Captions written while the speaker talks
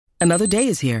Another day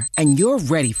is here, and you're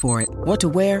ready for it. What to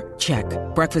wear? Check.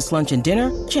 Breakfast, lunch, and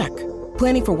dinner? Check.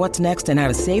 Planning for what's next and how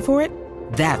to save for it?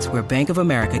 That's where Bank of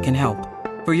America can help.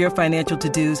 For your financial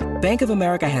to-dos, Bank of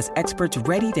America has experts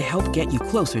ready to help get you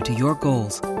closer to your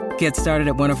goals. Get started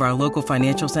at one of our local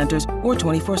financial centers or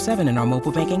 24/7 in our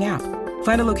mobile banking app.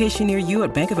 Find a location near you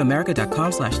at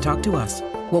bankofamerica.com/talktous.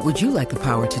 What would you like the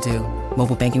power to do?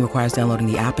 Mobile banking requires downloading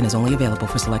the app and is only available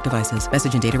for select devices.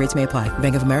 Message and data rates may apply.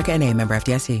 Bank of America N.A., member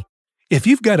FDIC. If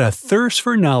you've got a thirst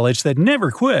for knowledge that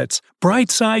never quits,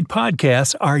 Brightside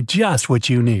Podcasts are just what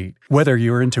you need. Whether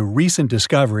you're into recent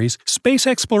discoveries, space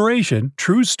exploration,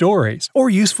 true stories, or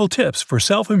useful tips for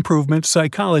self-improvement,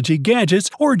 psychology, gadgets,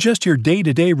 or just your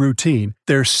day-to-day routine,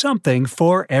 there's something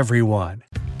for everyone.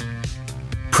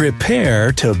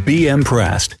 Prepare to be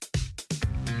impressed.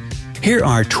 Here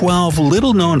are 12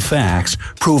 little-known facts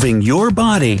proving your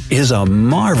body is a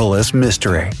marvelous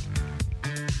mystery.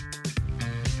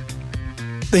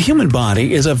 The human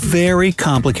body is a very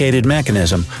complicated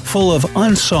mechanism, full of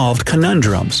unsolved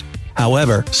conundrums.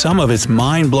 However, some of its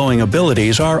mind-blowing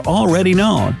abilities are already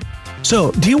known.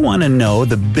 So, do you want to know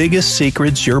the biggest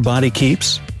secrets your body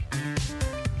keeps?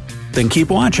 Then keep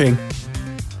watching.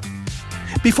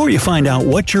 Before you find out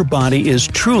what your body is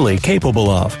truly capable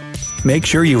of, make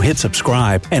sure you hit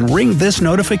subscribe and ring this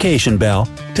notification bell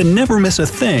to never miss a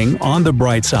thing on the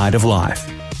bright side of life.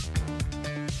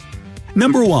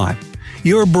 Number 1.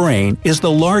 Your brain is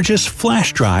the largest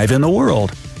flash drive in the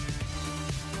world.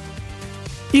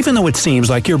 Even though it seems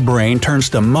like your brain turns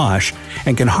to mush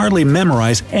and can hardly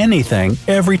memorize anything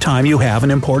every time you have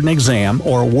an important exam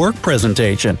or work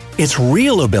presentation, its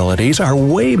real abilities are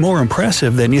way more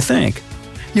impressive than you think.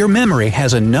 Your memory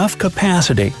has enough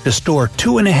capacity to store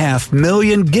 2.5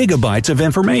 million gigabytes of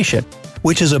information,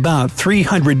 which is about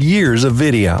 300 years of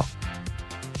video.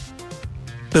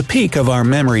 The peak of our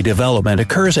memory development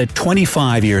occurs at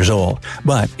 25 years old,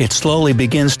 but it slowly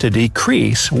begins to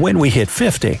decrease when we hit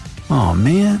 50. Oh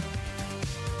man.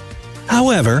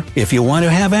 However, if you want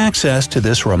to have access to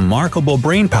this remarkable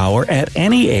brain power at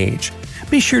any age,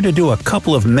 be sure to do a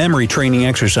couple of memory training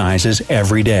exercises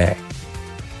every day.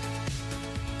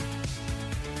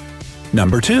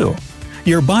 Number 2.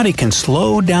 Your body can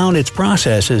slow down its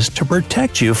processes to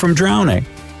protect you from drowning.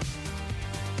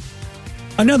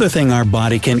 Another thing our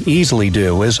body can easily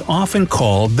do is often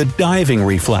called the diving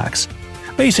reflex.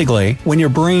 Basically, when your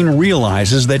brain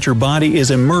realizes that your body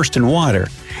is immersed in water,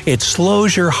 it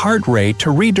slows your heart rate to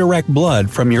redirect blood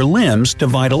from your limbs to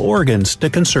vital organs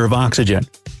to conserve oxygen.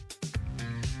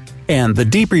 And the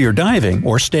deeper you're diving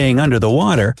or staying under the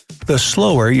water, the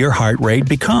slower your heart rate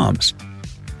becomes.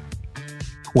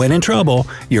 When in trouble,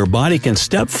 your body can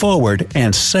step forward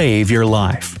and save your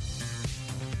life.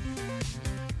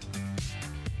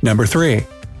 Number 3.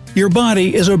 Your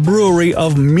body is a brewery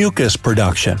of mucus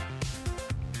production.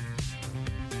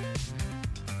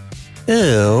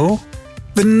 Ew.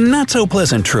 The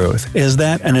not-so-pleasant truth is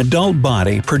that an adult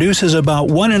body produces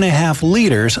about 1.5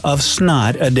 liters of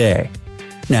snot a day.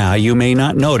 Now, you may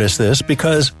not notice this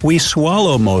because we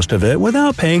swallow most of it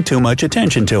without paying too much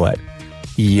attention to it.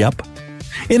 Yup.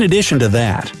 In addition to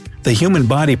that, the human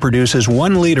body produces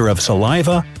 1 liter of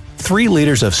saliva, 3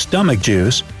 liters of stomach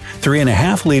juice,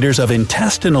 3.5 liters of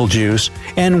intestinal juice,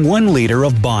 and 1 liter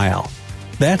of bile.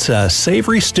 That's a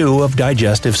savory stew of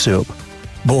digestive soup.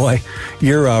 Boy,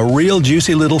 you're a real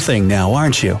juicy little thing now,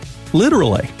 aren't you?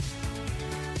 Literally.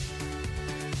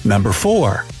 Number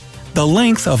 4. The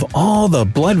length of all the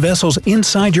blood vessels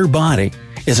inside your body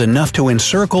is enough to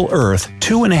encircle Earth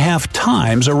 2.5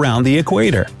 times around the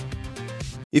equator.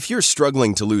 If you're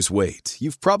struggling to lose weight,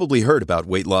 you've probably heard about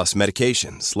weight loss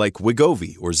medications like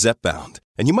Wegovy or Zepbound,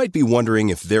 and you might be wondering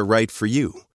if they're right for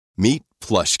you. Meet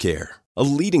PlushCare, a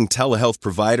leading telehealth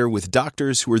provider with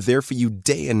doctors who are there for you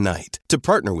day and night to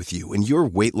partner with you in your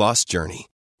weight loss journey.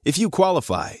 If you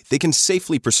qualify, they can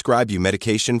safely prescribe you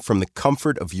medication from the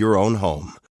comfort of your own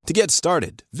home. To get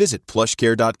started, visit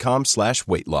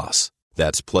plushcare.com/weightloss.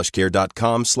 That's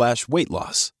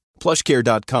plushcare.com/weightloss.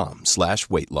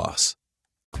 plushcare.com/weightloss.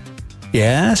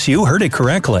 Yes, you heard it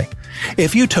correctly.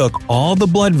 If you took all the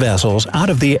blood vessels out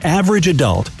of the average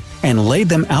adult and laid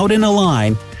them out in a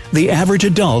line, the average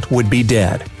adult would be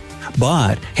dead.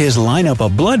 But his lineup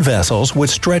of blood vessels would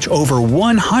stretch over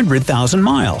 100,000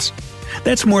 miles.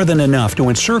 That's more than enough to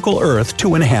encircle Earth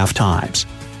 2.5 times.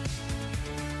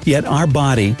 Yet our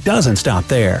body doesn't stop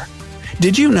there.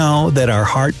 Did you know that our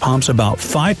heart pumps about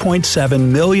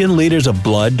 5.7 million liters of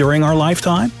blood during our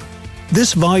lifetime?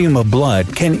 This volume of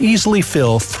blood can easily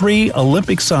fill 3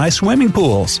 Olympic-sized swimming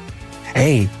pools.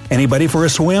 Hey, anybody for a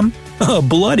swim? A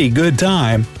bloody good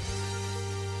time!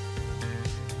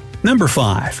 Number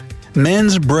 5.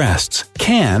 Men's breasts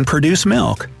can produce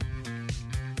milk.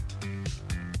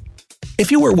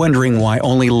 If you were wondering why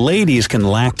only ladies can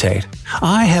lactate,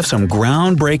 I have some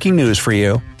groundbreaking news for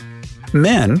you.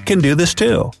 Men can do this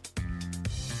too.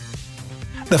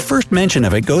 The first mention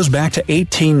of it goes back to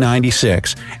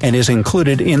 1896 and is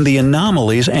included in the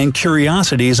Anomalies and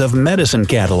Curiosities of Medicine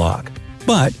catalog.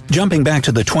 But, jumping back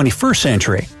to the 21st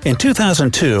century, in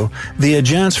 2002, the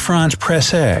Agence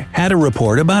France-Presse had a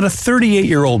report about a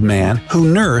 38-year-old man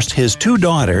who nursed his 2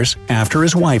 daughters after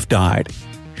his wife died.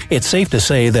 It's safe to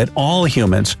say that all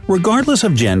humans, regardless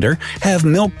of gender, have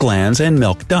milk glands and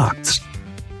milk ducts.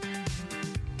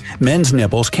 Men's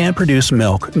nipples can produce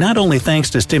milk not only thanks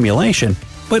to stimulation,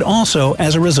 but also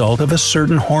as a result of a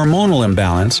certain hormonal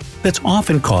imbalance that's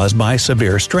often caused by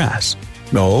severe stress.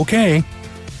 Okay.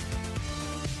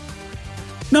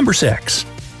 Number 6.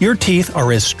 Your teeth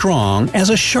are as strong as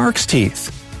a shark's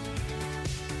teeth.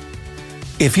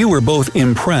 If you were both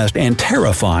impressed and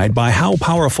terrified by how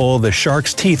powerful the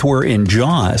shark's teeth were in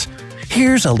Jaws,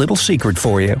 here's a little secret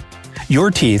for you.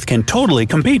 Your teeth can totally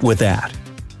compete with that.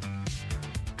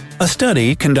 A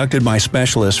study conducted by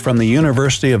specialists from the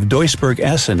University of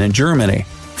Duisburg-Essen in Germany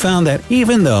found that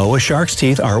even though a shark's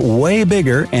teeth are way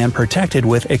bigger and protected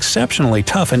with exceptionally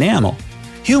tough enamel,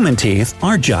 human teeth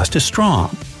are just as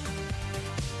strong.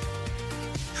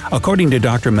 According to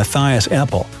Dr. Matthias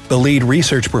Eppel, the lead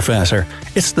research professor,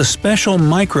 it's the special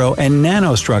micro and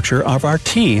nanostructure of our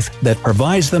teeth that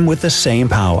provides them with the same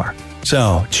power.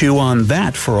 So, chew on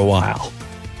that for a while.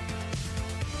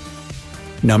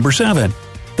 Number 7.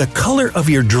 The color of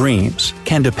your dreams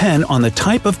can depend on the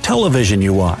type of television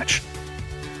you watch.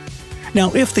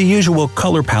 Now, if the usual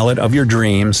color palette of your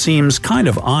dreams seems kind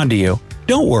of odd to you,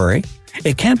 don't worry.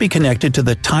 It can be connected to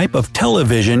the type of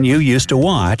television you used to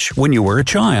watch when you were a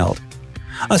child.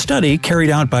 A study carried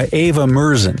out by Ava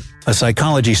Merzen, a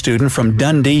psychology student from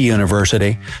Dundee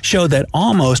University, showed that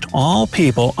almost all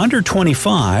people under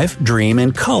 25 dream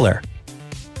in color.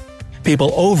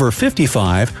 People over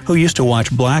 55 who used to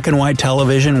watch black and white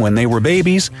television when they were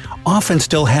babies often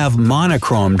still have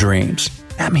monochrome dreams.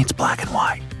 That means black and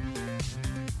white.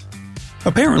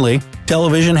 Apparently,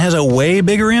 television has a way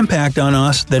bigger impact on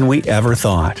us than we ever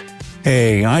thought.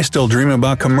 Hey, I still dream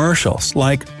about commercials,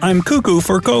 like I'm cuckoo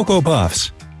for Cocoa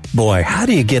Puffs. Boy, how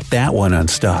do you get that one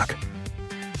unstuck?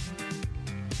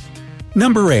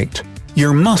 Number 8.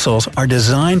 Your muscles are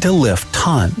designed to lift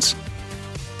tons.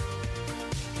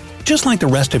 Just like the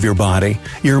rest of your body,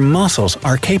 your muscles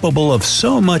are capable of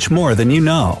so much more than you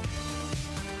know.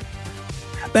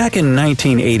 Back in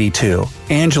 1982,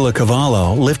 Angela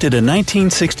Cavallo lifted a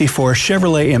 1964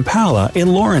 Chevrolet Impala in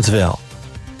Lawrenceville.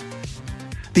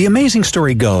 The amazing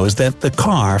story goes that the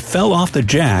car fell off the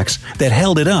jacks that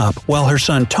held it up while her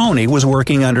son Tony was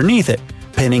working underneath it,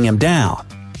 pinning him down.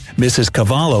 Mrs.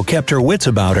 Cavallo kept her wits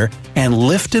about her and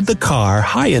lifted the car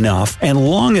high enough and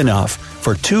long enough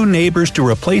for 2 neighbors to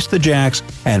replace the jacks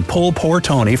and pull poor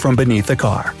Tony from beneath the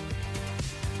car.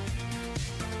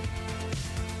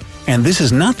 And this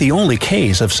is not the only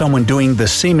case of someone doing the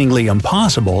seemingly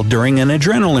impossible during an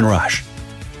adrenaline rush.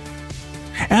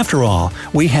 After all,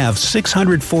 we have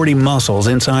 640 muscles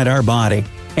inside our body,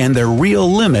 and their real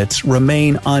limits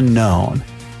remain unknown.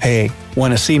 Hey,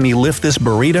 want to see me lift this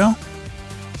burrito?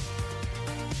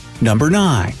 Number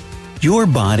 9. Your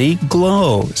body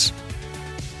glows.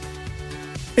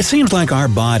 It seems like our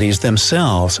bodies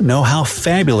themselves know how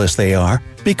fabulous they are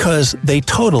because they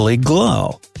totally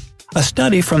glow. A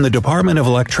study from the Department of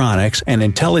Electronics and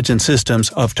Intelligent Systems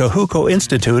of Tohoku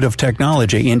Institute of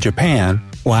Technology in Japan,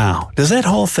 wow, does that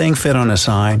whole thing fit on a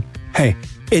sign? Hey,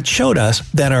 it showed us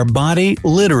that our body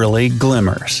literally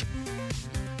glimmers.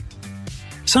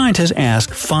 Scientists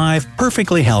asked 5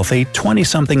 perfectly healthy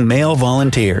 20-something male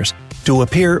volunteers to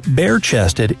appear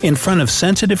bare-chested in front of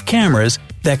sensitive cameras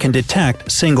that can detect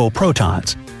single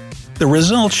protons. The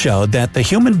results showed that the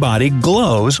human body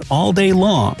glows all day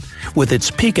long, with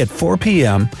its peak at 4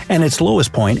 p.m. and its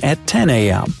lowest point at 10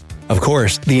 a.m. Of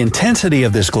course, the intensity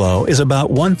of this glow is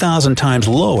about 1,000 times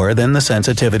lower than the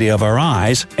sensitivity of our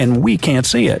eyes, and we can't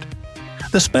see it.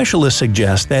 The specialists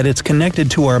suggest that it's connected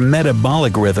to our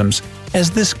metabolic rhythms, as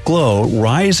this glow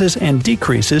rises and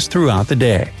decreases throughout the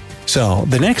day. So,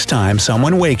 the next time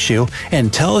someone wakes you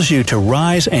and tells you to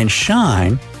rise and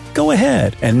shine, go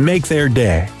ahead and make their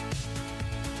day.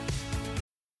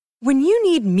 When you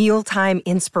need mealtime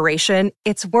inspiration,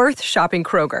 it's worth shopping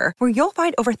Kroger, where you'll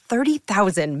find over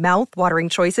 30,000 mouth-watering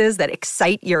choices that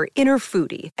excite your inner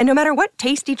foodie. And no matter what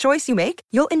tasty choice you make,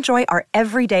 you'll enjoy our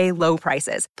everyday low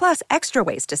prices, plus extra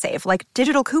ways to save, like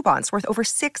digital coupons worth over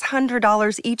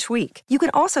 $600 each week. You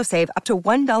can also save up to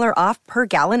 $1 off per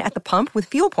gallon at the pump with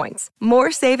fuel points.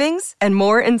 More savings and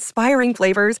more inspiring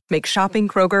flavors make shopping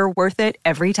Kroger worth it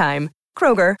every time.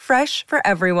 Kroger, fresh for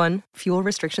everyone. Fuel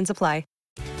restrictions apply.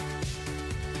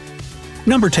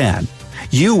 Number 10.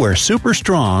 You were super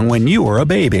strong when you were a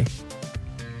baby.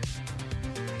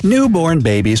 Newborn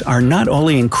babies are not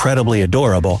only incredibly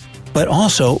adorable, but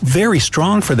also very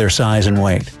strong for their size and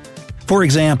weight. For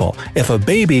example, if a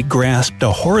baby grasped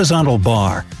a horizontal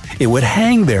bar, it would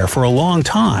hang there for a long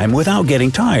time without getting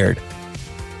tired.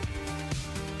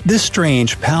 This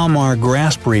strange palmar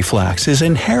grasp reflex is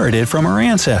inherited from our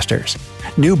ancestors.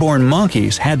 Newborn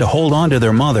monkeys had to hold on to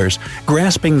their mothers,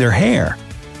 grasping their hair.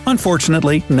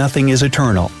 Unfortunately, nothing is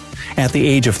eternal. At the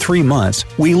age of 3 months,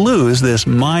 we lose this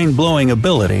mind-blowing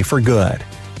ability for good.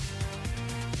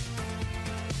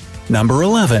 Number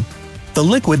 11. The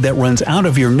liquid that runs out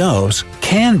of your nose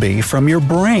can be from your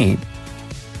brain.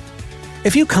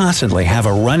 If you constantly have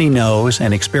a runny nose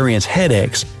and experience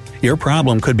headaches, your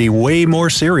problem could be way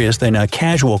more serious than a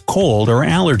casual cold or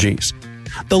allergies.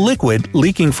 The liquid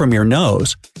leaking from your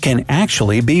nose can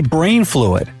actually be brain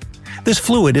fluid. This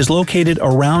fluid is located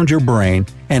around your brain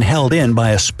and held in by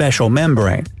a special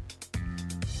membrane.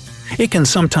 It can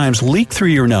sometimes leak through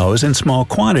your nose in small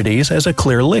quantities as a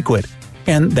clear liquid,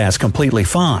 and that's completely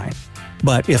fine.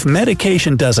 But if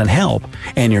medication doesn't help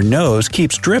and your nose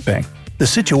keeps dripping, the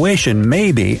situation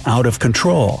may be out of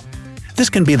control. This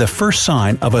can be the first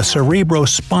sign of a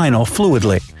cerebrospinal fluid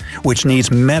leak, which needs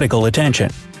medical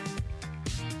attention.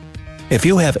 If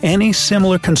you have any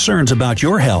similar concerns about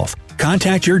your health,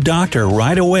 contact your doctor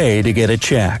right away to get it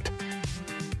checked.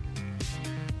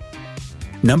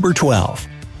 Number 12.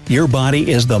 Your body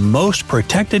is the most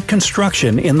protected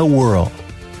construction in the world.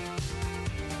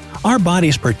 Our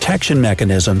body's protection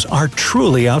mechanisms are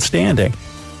truly outstanding.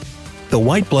 The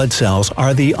white blood cells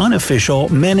are the unofficial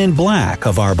men in black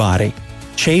of our body,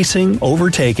 chasing,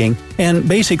 overtaking, and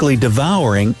basically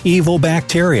devouring evil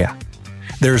bacteria.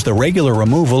 There's the regular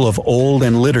removal of old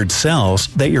and littered cells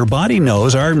that your body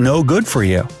knows are no good for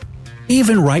you.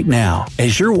 Even right now,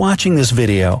 as you're watching this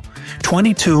video,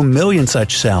 22 million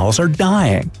such cells are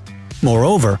dying.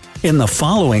 Moreover, in the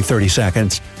following 30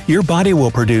 seconds, your body will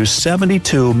produce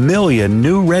 72 million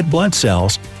new red blood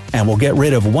cells and will get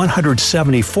rid of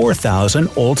 174,000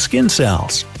 old skin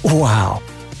cells. Wow!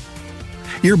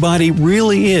 Your body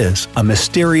really is a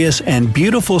mysterious and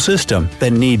beautiful system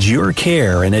that needs your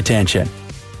care and attention.